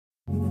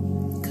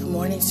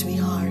morning,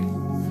 sweetheart.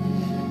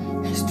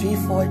 It's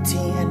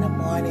 3:14 in the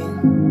morning.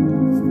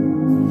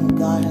 And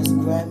God has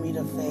granted me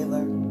the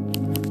favor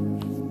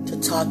to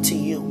talk to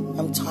you.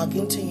 I'm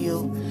talking to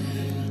you.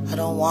 I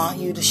don't want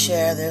you to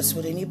share this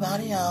with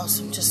anybody else.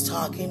 I'm just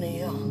talking to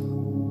you.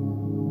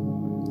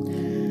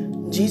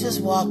 Jesus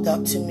walked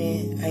up to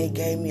me and he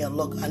gave me a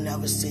look I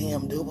never seen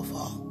him do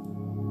before.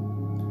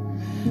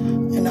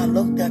 And I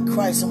looked at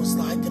Christ and was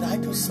like, did I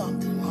do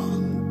something wrong?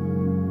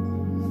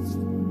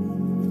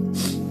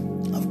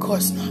 Of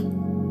course not.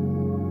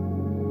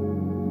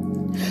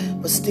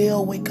 But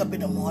still wake up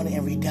in the morning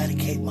and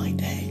rededicate my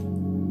day.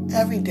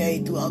 Every day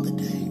throughout the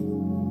day.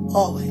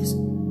 Always.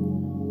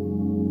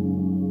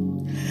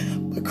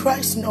 But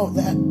Christ knows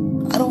that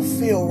I don't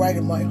feel right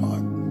in my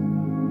heart.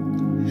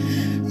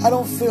 I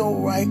don't feel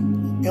right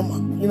in my,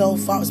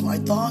 as far as my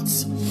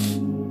thoughts.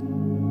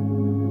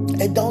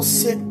 It don't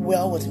sit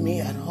well with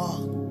me at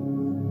all.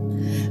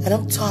 And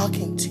I'm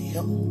talking to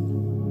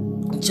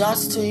you.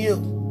 Just to you.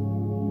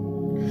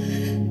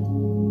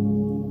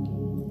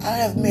 I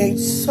have made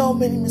so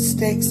many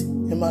mistakes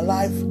in my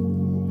life.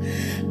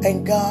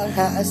 And God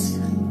has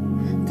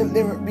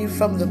delivered me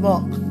from them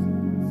all.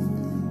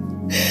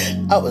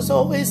 I was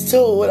always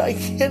told what I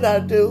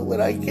cannot do, what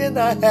I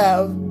cannot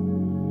have.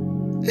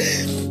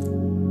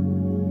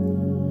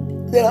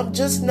 That I'm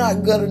just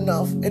not good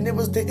enough. And it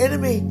was the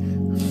enemy.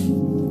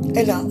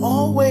 And I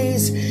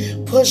always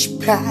push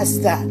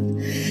past that.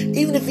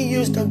 Even if he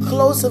used the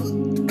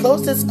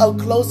closest of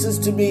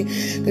closest to me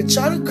to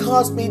try to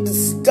cause me to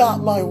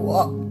stop my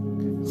walk.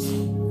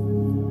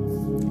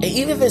 And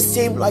even if it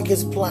seemed like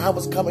his plan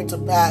was coming to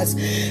pass,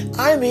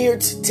 I'm here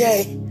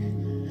today,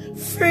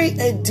 free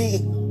and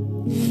deep.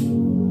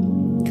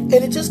 And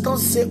it just don't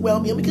sit well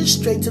with me. Let me get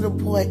straight to the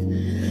point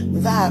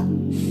that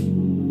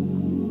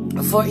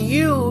for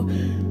you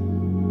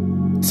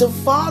to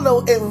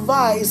follow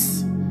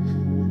advice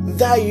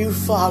that you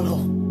follow,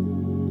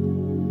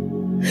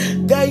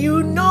 that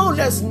you know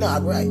that's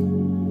not right.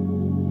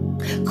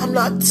 I'm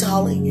not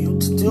telling you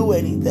to do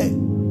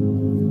anything.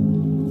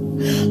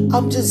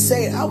 I'm just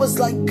saying, I was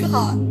like,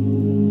 God,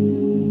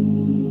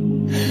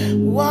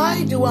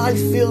 why do I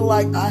feel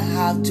like I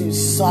have to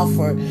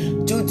suffer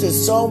due to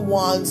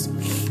someone's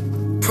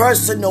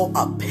personal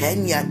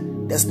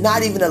opinion that's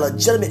not even a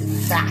legitimate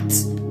fact?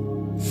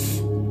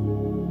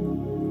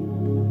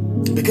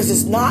 Because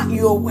it's not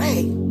your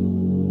way.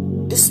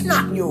 It's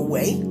not your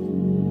way.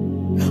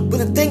 But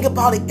the thing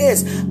about it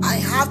is, I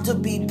have to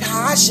be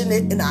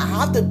passionate and I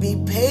have to be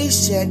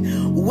patient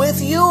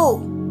with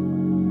you.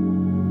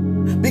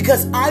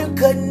 Because I'm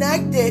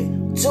connected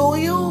to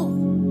you.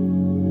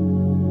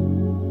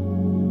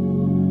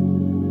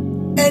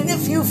 And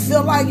if you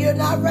feel like you're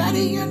not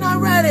ready, you're not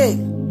ready.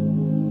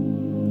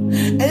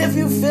 And if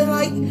you feel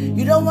like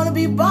you don't want to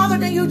be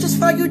bothered, then you just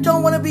feel like you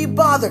don't want to be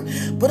bothered.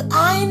 But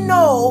I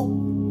know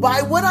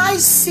by what I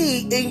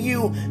see in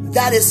you,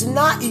 that is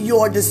not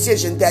your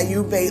decision that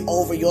you made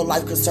over your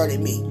life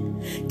concerning me.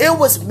 It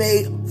was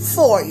made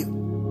for you.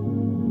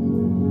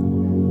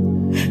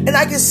 And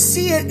I can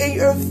see it in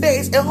your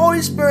face. And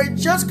Holy Spirit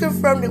just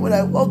confirmed it when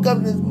I woke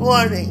up this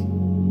morning.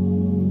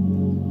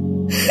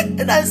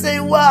 And I say,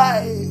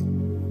 why?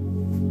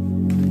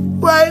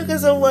 Why can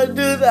someone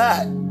do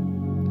that?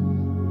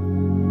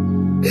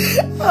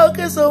 How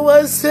can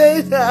someone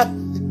say that?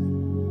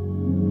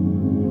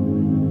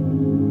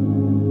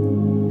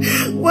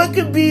 What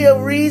could be a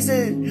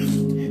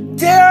reason?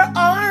 There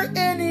aren't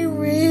any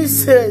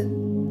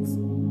reasons.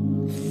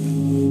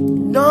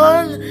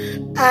 None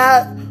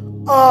at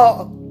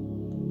all.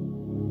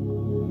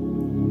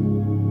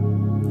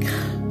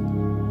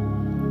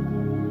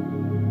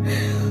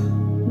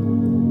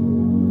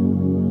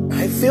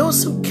 I feel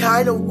some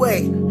kind of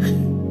way.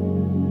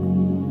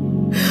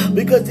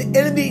 Because the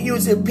enemy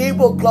using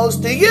people close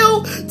to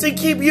you to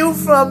keep you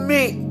from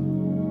me.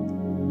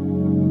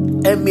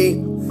 And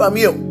me from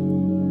you.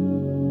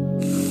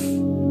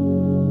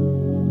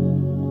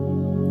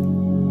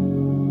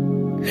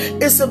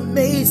 It's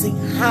amazing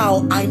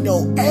how I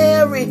know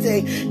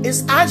everything.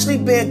 It's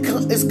actually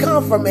it's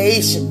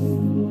confirmation.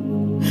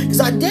 Because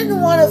I didn't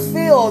want to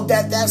feel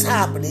that that's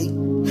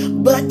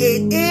happening. But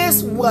it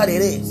is what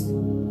it is.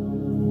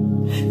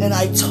 And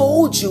I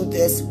told you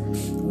this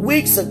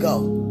weeks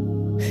ago.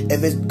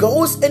 If it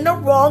goes in the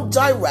wrong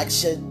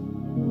direction,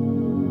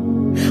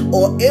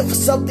 or if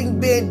something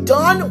being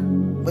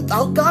done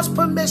without God's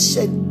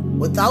permission,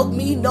 without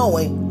me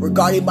knowing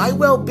regarding my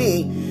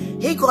well-being,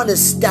 He's going to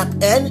step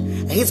in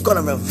and He's going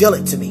to reveal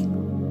it to me.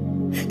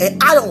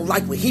 And I don't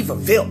like what He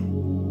revealed.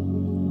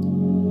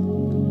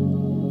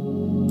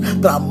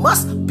 But I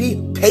must be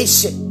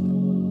patient.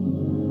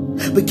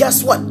 But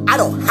guess what? I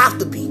don't have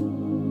to be.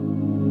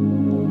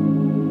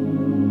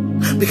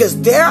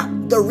 Because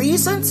the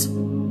reasons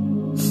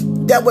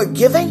that we're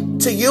giving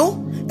to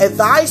you,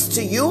 advice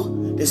to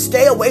you to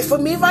stay away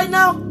from me right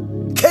now,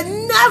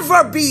 can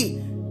never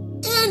be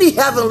any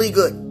heavenly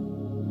good.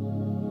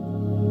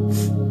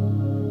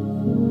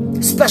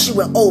 Especially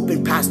when old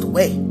been passed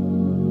away.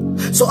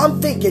 So I'm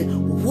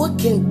thinking, what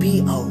can be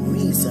a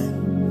reason?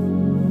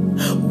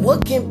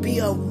 what can be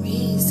a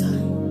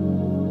reason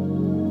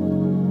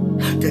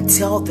to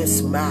tell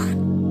this man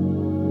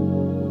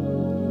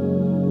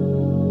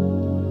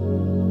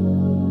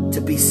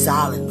to be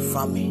silent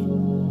from me?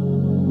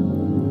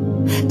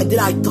 And then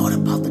I thought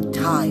about the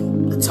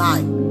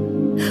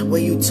time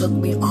when you took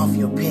me off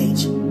your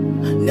page.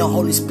 Now,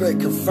 Holy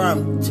Spirit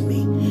confirmed to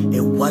me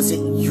it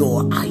wasn't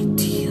your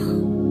idea.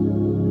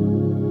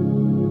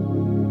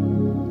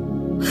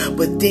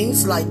 But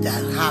things like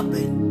that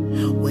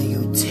happen when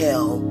you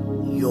tell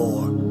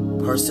your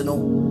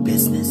personal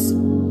business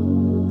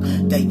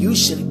that you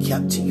should have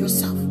kept to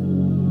yourself.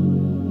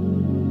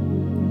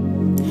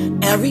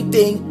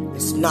 Everything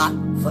is not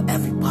for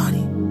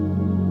everybody.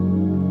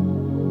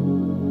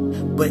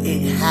 But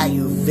it had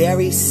you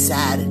very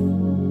saddened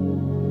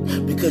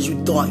because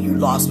you thought you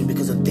lost me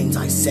because of things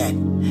I said.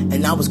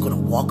 And I was going to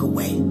walk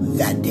away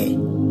that day.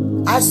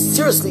 I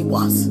seriously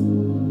was.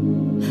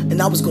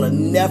 And I was going to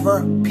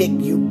never pick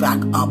you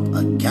back up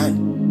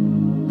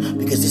again.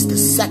 Because it's the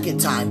second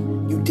time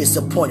you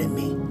disappointed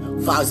me.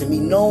 Far me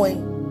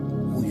knowing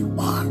who you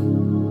are.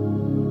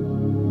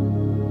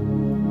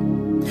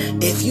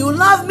 If you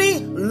love me,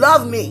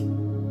 love me.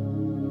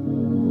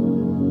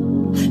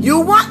 You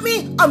want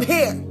me? I'm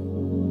here.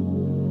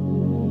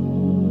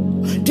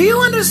 Do you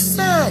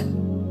understand?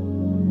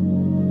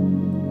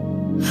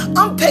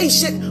 I'm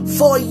patient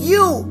for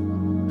you,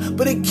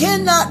 but it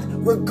cannot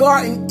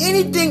regard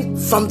anything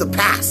from the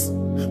past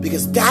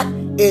because that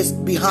is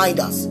behind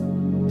us.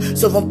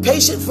 So if I'm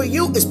patient for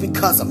you, it's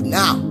because of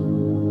now.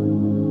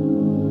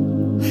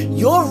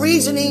 Your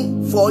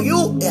reasoning for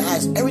you, it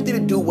has everything to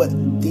do with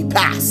the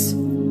past.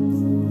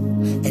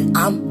 And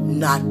I'm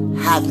not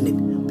having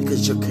it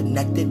because you're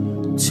connected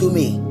to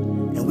me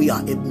and we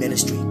are in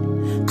ministry.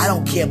 I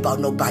don't care about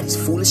nobody's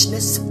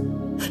foolishness,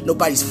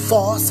 nobody's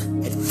false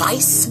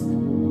advice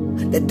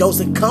that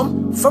doesn't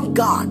come from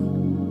God,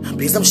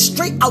 because I'm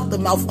straight out the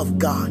mouth of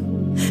God.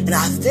 And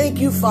I thank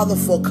you, Father,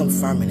 for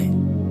confirming it.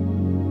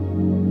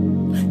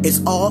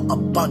 It's all a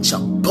bunch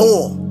of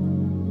bull.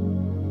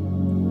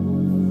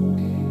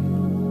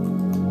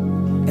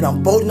 And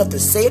I'm bold enough to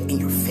say it in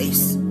your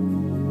face,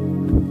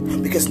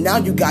 because now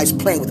you guys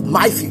playing with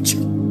my future.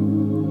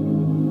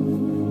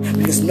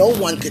 Because no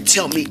one could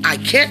tell me I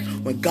can't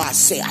when God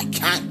say I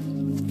can.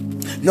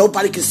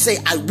 Nobody can say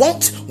I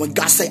won't when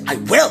God say I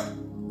will.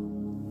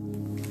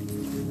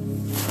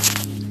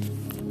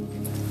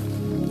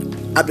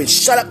 I've been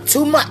shut up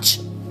too much.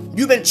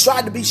 You've been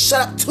trying to be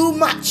shut up too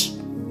much.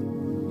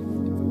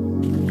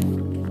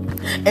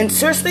 And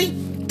seriously,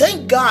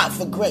 thank God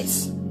for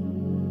grace.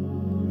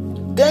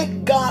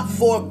 Thank God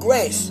for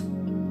grace.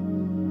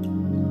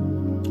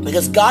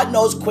 Because God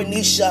knows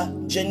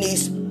Quenisha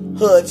Janice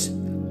Hood's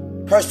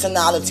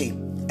personality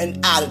and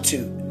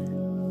attitude.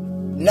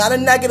 Not a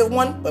negative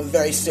one, but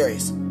very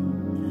serious.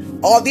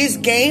 All these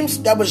games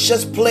that was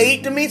just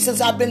played to me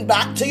since I've been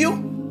back to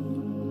you,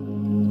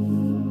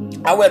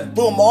 I would have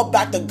threw them all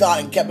back to God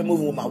and kept it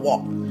moving with my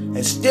walk.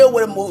 And still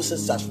would have moved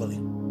successfully.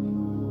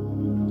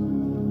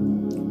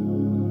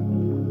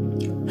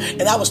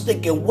 And I was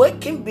thinking,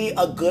 what can be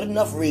a good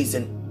enough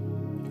reason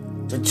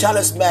to tell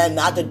this man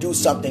not to do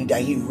something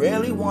that he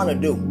really want to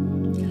do?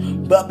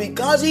 But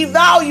because he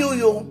value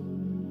you,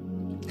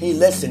 he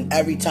listened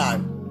every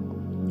time.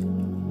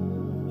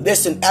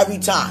 Listen every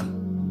time.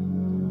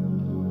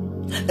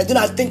 And then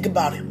I think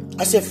about it.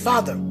 I said,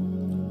 Father,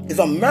 if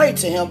I'm married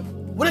to him,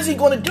 what is he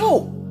going to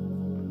do?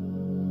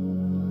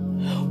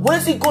 What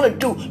is he going to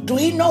do? Do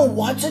he know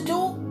what to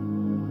do?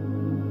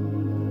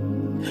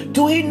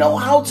 Do he know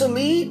how to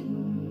lead?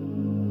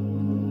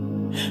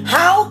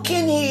 How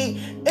can he,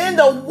 in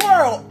the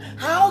world,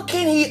 how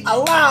can he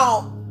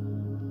allow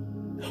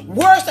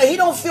words that he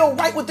don't feel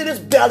right within his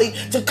belly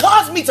to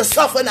cause me to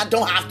suffer and I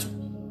don't have to?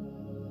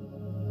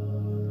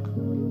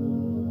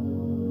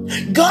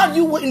 God,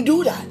 you wouldn't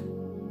do that.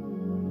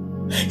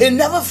 It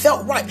never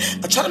felt right.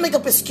 I try to make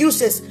up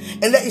excuses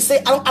and let you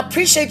say, I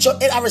appreciate your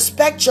end, I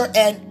respect your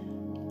end.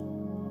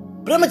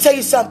 But I'm going to tell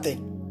you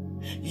something.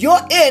 Your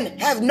end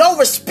have no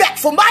respect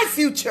for my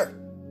future.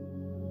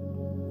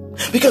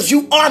 Because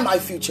you are my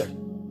future.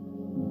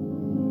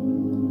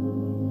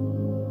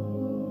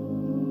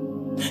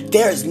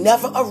 There is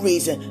never a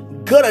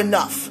reason good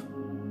enough.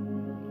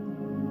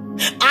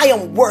 I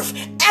am worth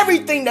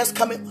everything that's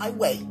coming my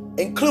way,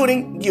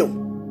 including you.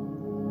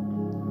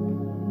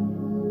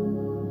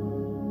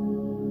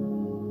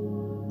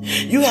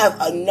 You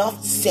have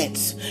enough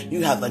sense.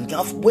 You have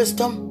enough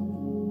wisdom.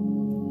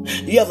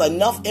 You have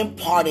enough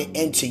imparted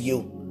into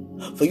you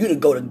for you to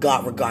go to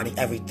God regarding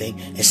everything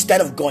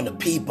instead of going to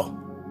people.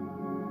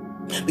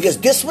 Because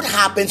this is what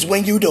happens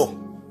when you do.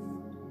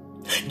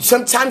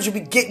 Sometimes you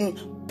be getting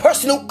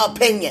personal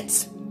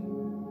opinions.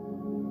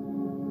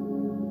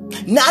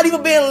 Not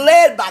even being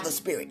led by the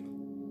Spirit.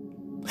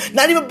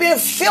 Not even being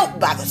felt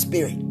by the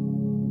Spirit.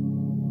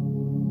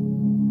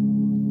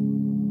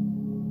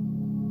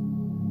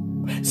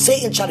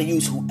 Satan try to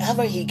use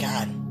whoever he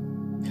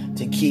can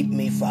to keep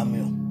me from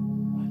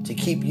you. To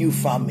keep you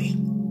from me.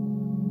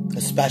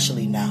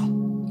 Especially now.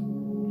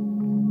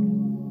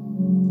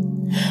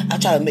 I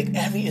try to make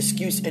every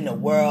excuse in the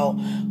world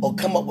or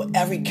come up with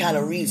every kind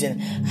of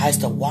reason as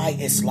to why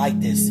it's like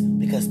this,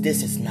 because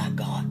this is not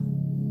God.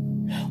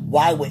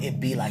 Why would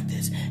it be like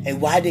this? And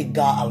why did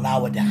God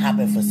allow it to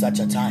happen for such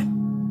a time?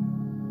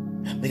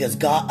 Because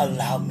God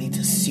allowed me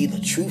to see the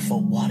truth for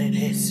what it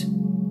is.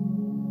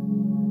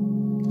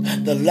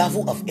 The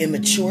level of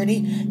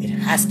immaturity, it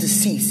has to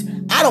cease.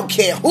 I don't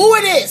care who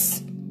it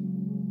is.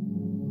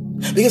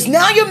 Because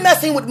now you're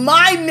messing with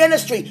my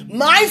ministry,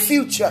 my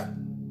future.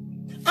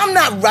 I'm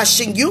not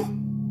rushing you.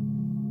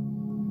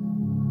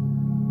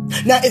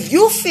 Now, if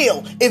you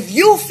feel,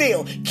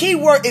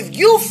 keyword, if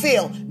you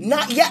feel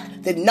not yet,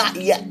 then not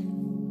yet.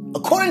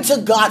 According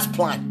to God's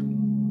plan.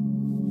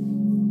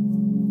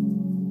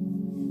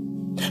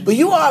 But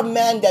you are a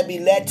man that be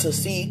led to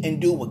see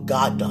and do what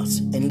God does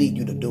and lead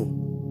you to do.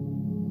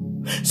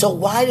 So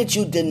why did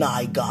you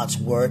deny God's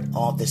word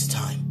all this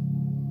time?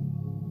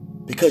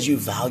 Because you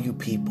value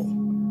people.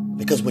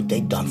 Because what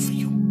they done for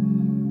you.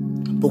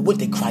 But what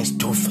did Christ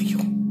do for you?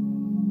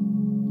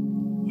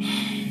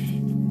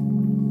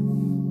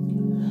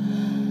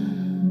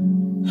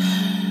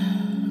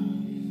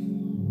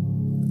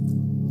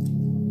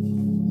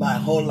 My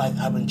whole life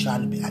I've been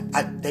trying to be,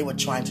 they were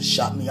trying to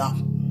shut me up.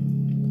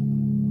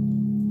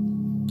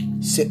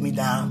 Sit me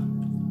down.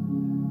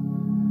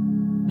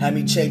 Have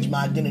me change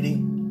my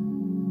identity.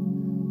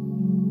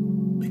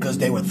 Because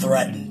they were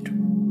threatened.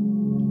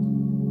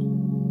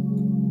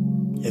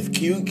 If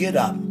Q get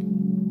up,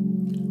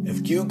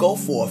 if Q go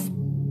forth,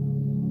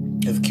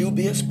 if Q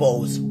be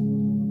exposed,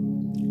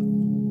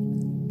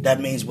 that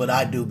means what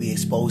I do be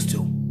exposed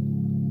to.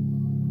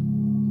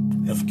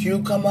 If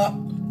Q come up,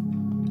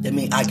 that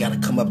means I gotta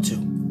come up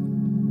too.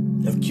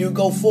 If Q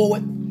go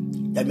forward,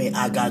 that means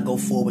I gotta go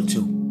forward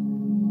too.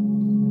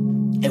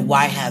 And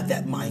why have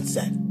that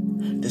mindset?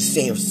 To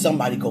say if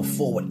somebody go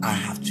forward, I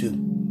have to.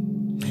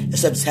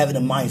 Instead of having a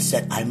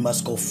mindset, I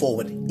must go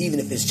forward, even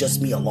if it's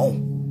just me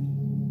alone.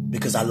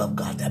 Because I love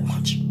God that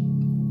much.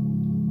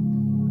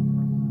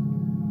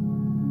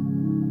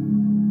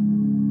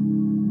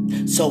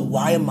 So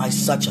why am I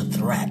such a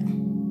threat?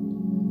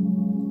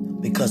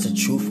 Because the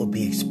truth will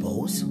be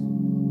exposed?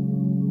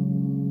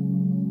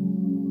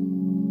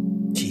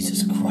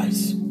 Jesus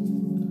Christ.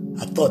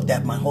 I thought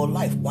that my whole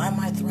life. Why am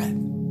I a threat?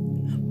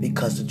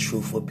 Because the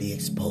truth will be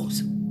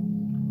exposed.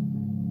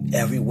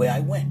 Everywhere I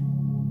went.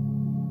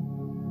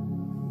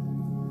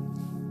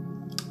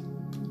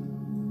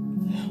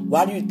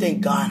 Why do you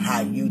think God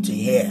had you to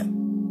hear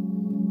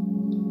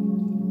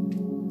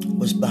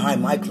what's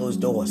behind my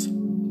closed doors?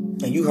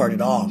 And you heard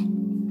it all.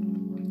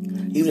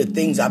 Even the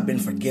things I've been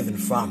forgiven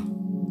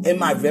from. In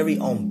my very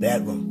own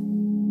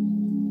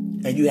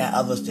bedroom. And you had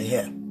others to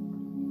hear.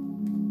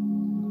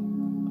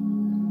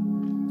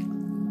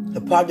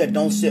 The part that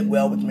don't sit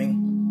well with me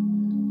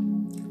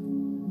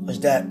was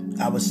that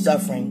I was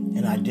suffering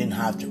and I didn't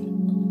have to.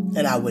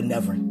 And I would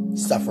never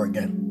suffer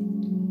again.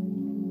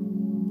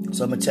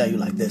 So I'm going to tell you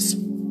like this.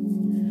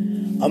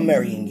 I'm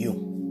marrying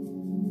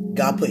you.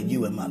 God put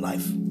you in my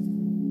life.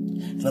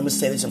 And I'm going to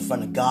say this in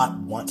front of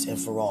God once and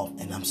for all.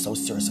 And I'm so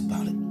serious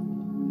about it.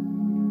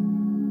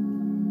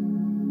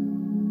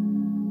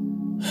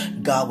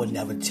 God would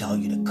never tell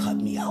you to cut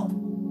me out.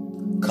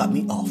 Cut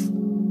me off.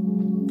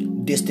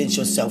 Distance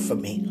yourself from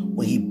me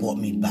when he brought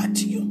me back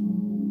to you.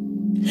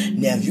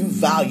 Now, if you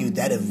value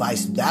that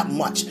advice that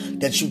much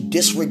that you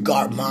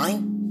disregard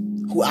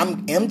mine, who I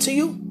am to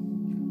you,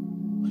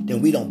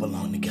 then we don't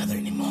belong together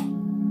anymore.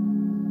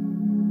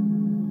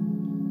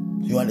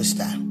 You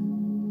understand?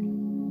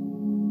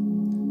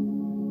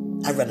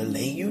 I'd rather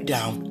lay you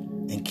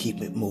down and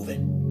keep it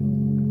moving.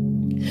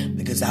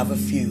 Because I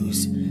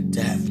refuse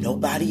to have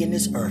nobody in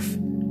this earth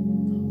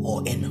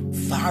or in the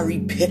fiery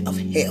pit of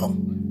hell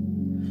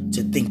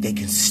to think they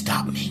can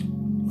stop me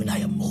when I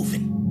am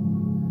moving.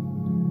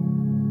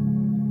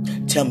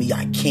 Tell me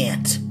I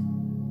can't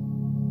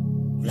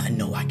when I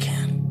know I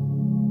can.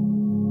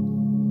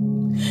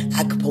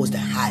 I supposed to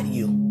hide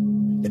you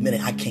the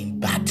minute I came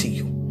back to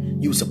you.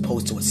 You were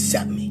supposed to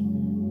accept me.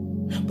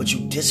 But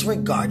you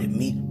disregarded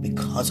me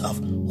because of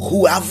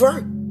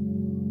whoever.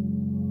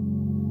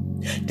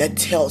 That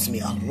tells me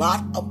a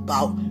lot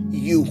about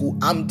you who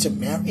I'm to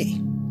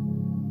marry.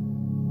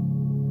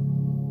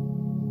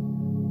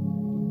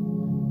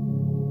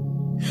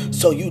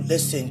 So you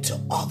listen to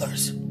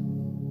others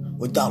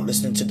without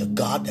listening to the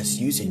God that's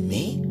using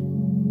me?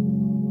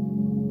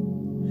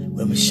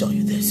 Let me show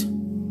you this.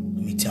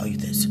 Let me tell you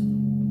this.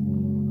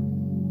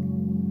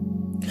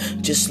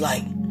 Just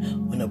like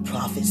when the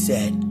prophet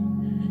said,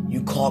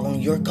 you call on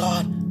your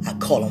God, I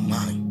call on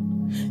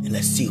mine. And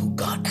let's see who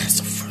God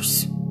answers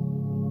first.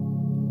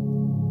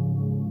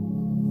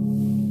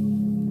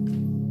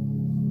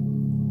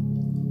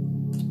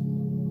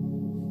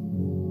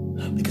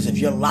 Because if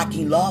you're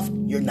lacking love,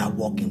 you're not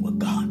walking with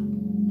God.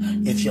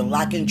 If you're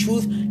lacking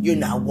truth, you're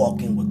not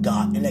walking with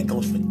God. And that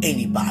goes for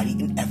anybody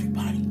and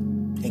everybody,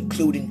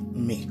 including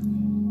me.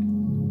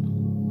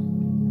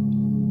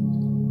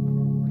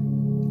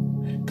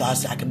 God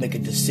said I can make a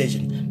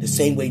decision the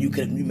same way you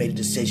made a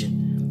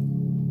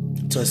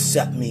decision to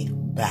accept me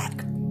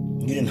back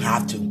You didn't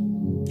have to.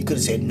 You could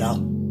have said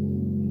no.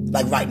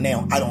 Like right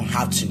now, I don't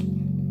have to.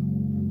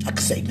 I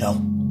could say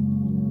no.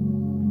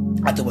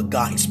 After what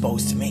God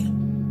exposed to me.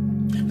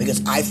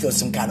 Because I feel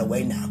some kind of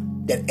way now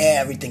that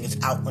everything is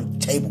out on the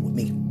table with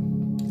me.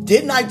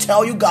 Didn't I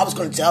tell you God was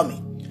going to tell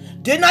me?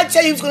 Didn't I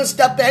tell you he was going to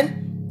step in?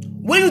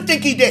 What do you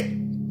think he did?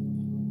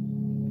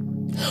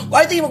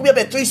 Why do you think he woke me up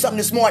at 3-something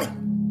this morning?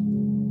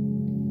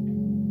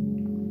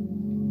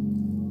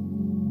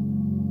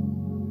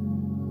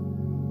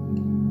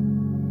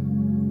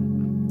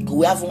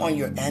 Whoever on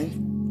your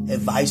end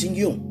advising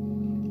you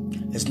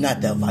is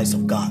not the advice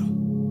of God.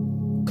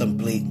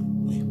 Completely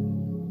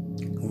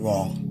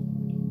wrong.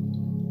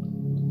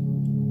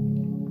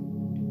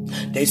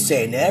 They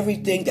saying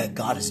everything that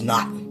God is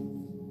not.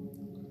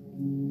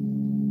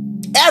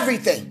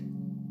 Everything.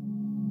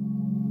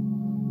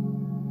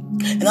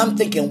 And I'm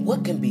thinking,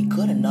 what can be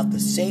good enough to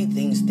say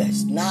things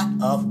that's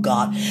not of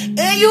God?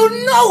 And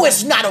you know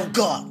it's not of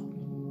God.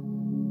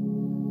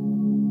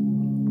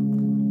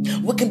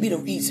 What can be the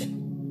reason?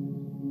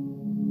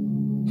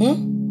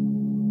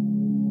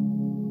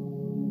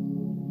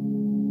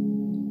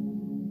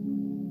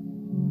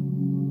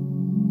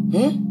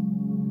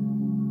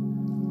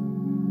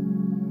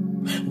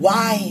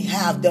 Why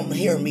have them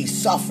hear me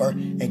suffer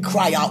and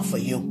cry out for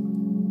you?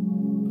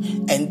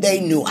 And they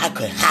knew I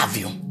could have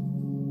you.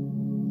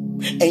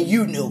 And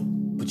you knew,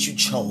 but you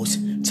chose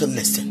to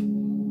listen.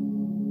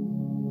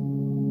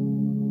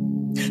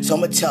 So I'm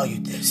going to tell you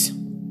this.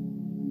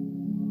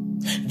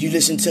 You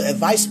listen to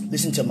advice,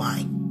 listen to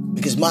mine.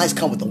 Because mine's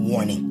come with a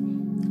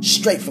warning.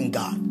 Straight from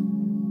God.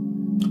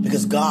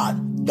 Because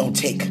God don't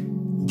take,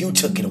 you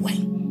took it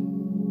away.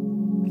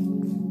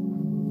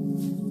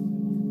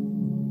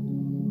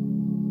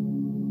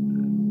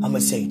 I'm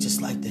going to say it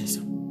just like this.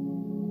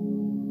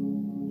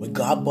 When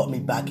God brought me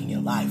back in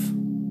your life,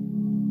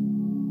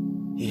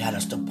 he had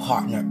us to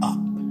partner up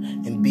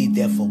and be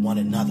there for one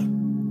another,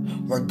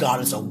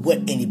 regardless of what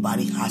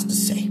anybody has to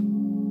say.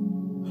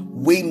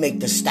 We make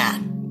the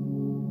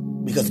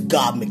stand because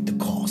God make the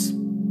calls.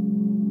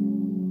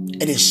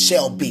 And it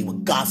shall be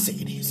what God said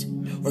it is,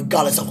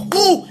 regardless of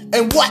who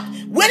and what,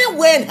 when and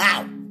where and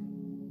how.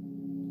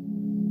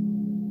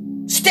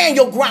 Stand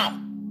your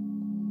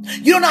ground.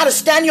 You don't know how to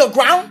stand your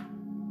ground?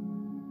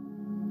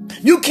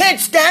 You can't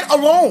stand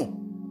alone.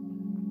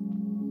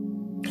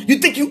 You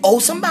think you owe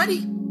somebody?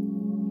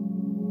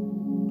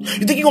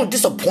 You think you're going to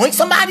disappoint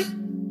somebody?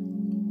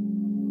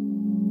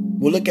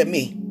 Well, look at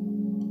me.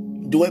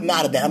 Do it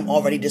matter that I'm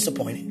already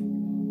disappointed?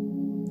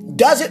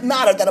 Does it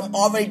matter that I'm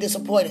already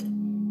disappointed?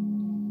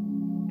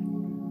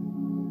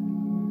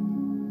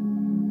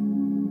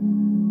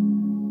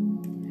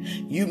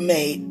 You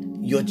made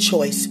your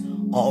choice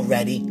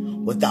already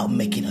without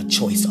making a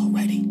choice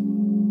already.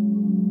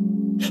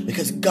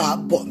 Because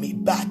God brought me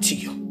back to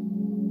you.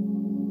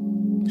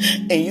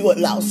 And you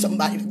allowed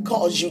somebody to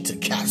cause you to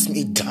cast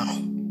me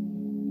down.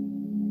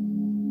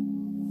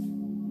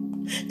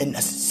 And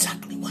that's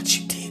exactly what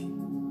you did.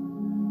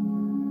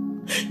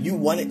 You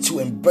wanted to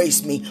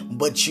embrace me,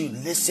 but you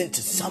listened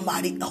to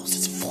somebody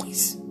else's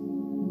voice.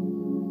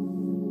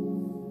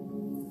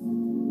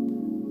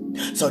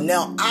 So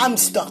now I'm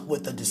stuck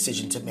with a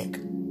decision to make.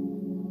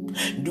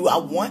 Do I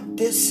want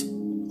this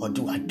or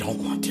do I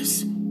don't want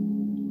this?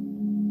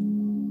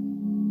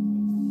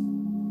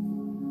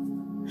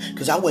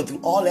 Because I went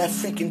through all that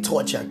freaking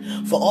torture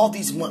for all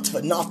these months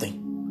for nothing.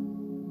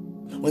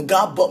 When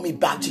God brought me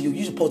back to you,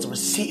 you're supposed to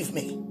receive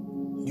me.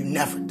 You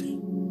never did.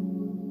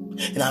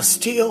 And I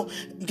still,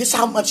 guess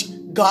how much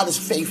God is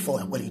faithful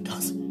at what he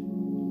does.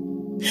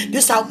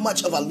 This is how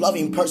much of a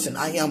loving person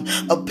I am.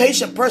 A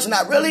patient person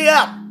I really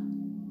am.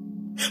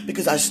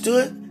 Because I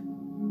stood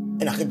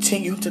and I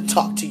continue to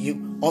talk to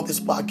you on this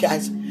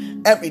podcast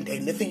every day,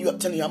 lifting you up,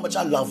 telling you how much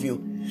I love you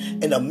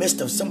in the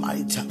midst of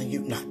somebody telling you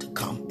not to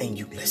come and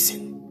you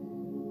listen.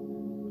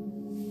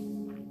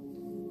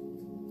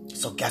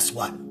 So guess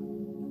what?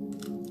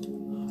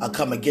 I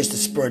come against the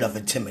spirit of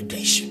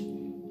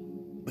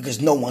intimidation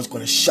because no one's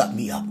going to shut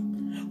me up,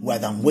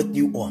 whether I'm with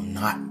you or I'm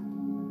not.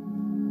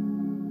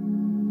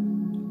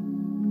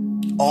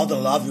 All the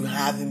love you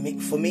have in me,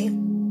 for me,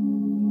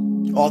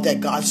 all that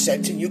God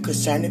said to you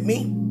concerning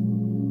me,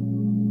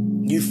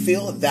 you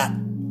feel that,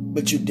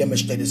 but you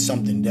demonstrated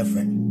something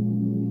different.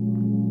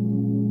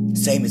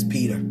 Same as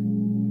Peter.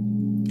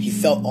 He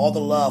felt all the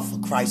love for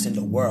Christ in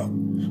the world,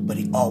 but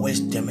he always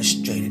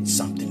demonstrated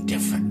something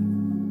different.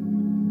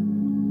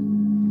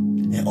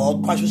 And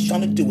all Christ was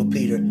trying to do with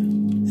Peter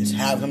is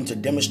have him to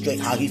demonstrate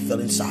how he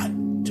felt inside,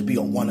 to be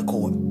on one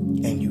accord,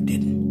 and you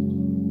didn't.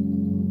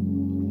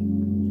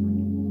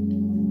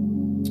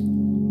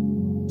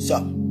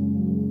 So,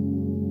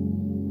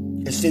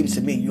 it seems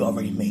to me you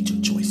already made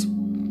your choice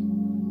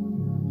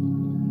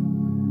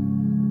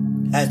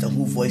as to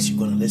who voice you're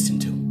going to listen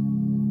to.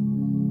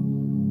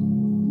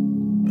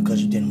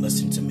 Because you didn't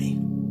listen to me.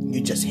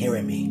 You're just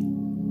hearing me.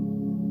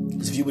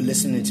 Because if you were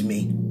listening to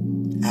me,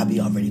 I'd be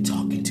already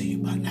talking to you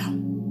by now.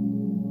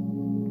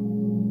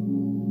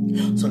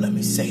 So let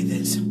me say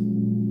this.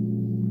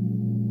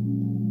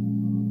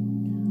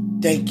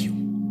 Thank you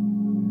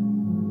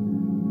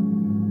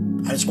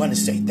I just want to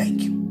say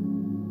thank you.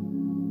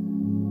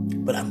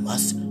 But I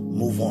must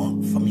move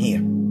on from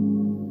here.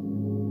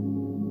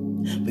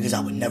 Because I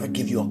would never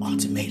give you an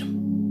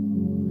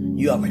ultimatum.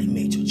 You already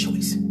made your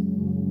choice.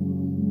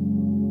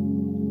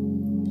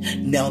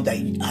 Now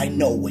that I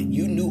know what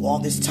you knew all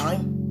this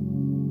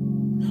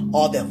time,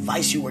 all the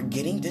advice you were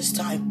getting this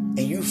time,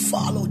 and you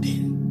followed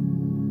it.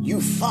 You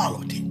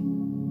followed it.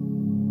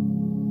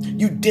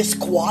 You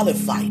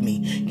disqualified me.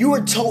 You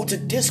were told to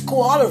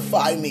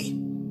disqualify me.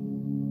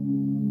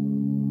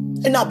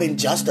 And I've been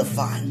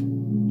justified.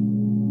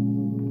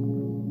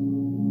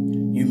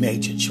 You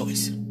made your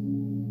choice.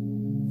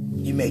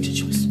 You made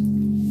your choice.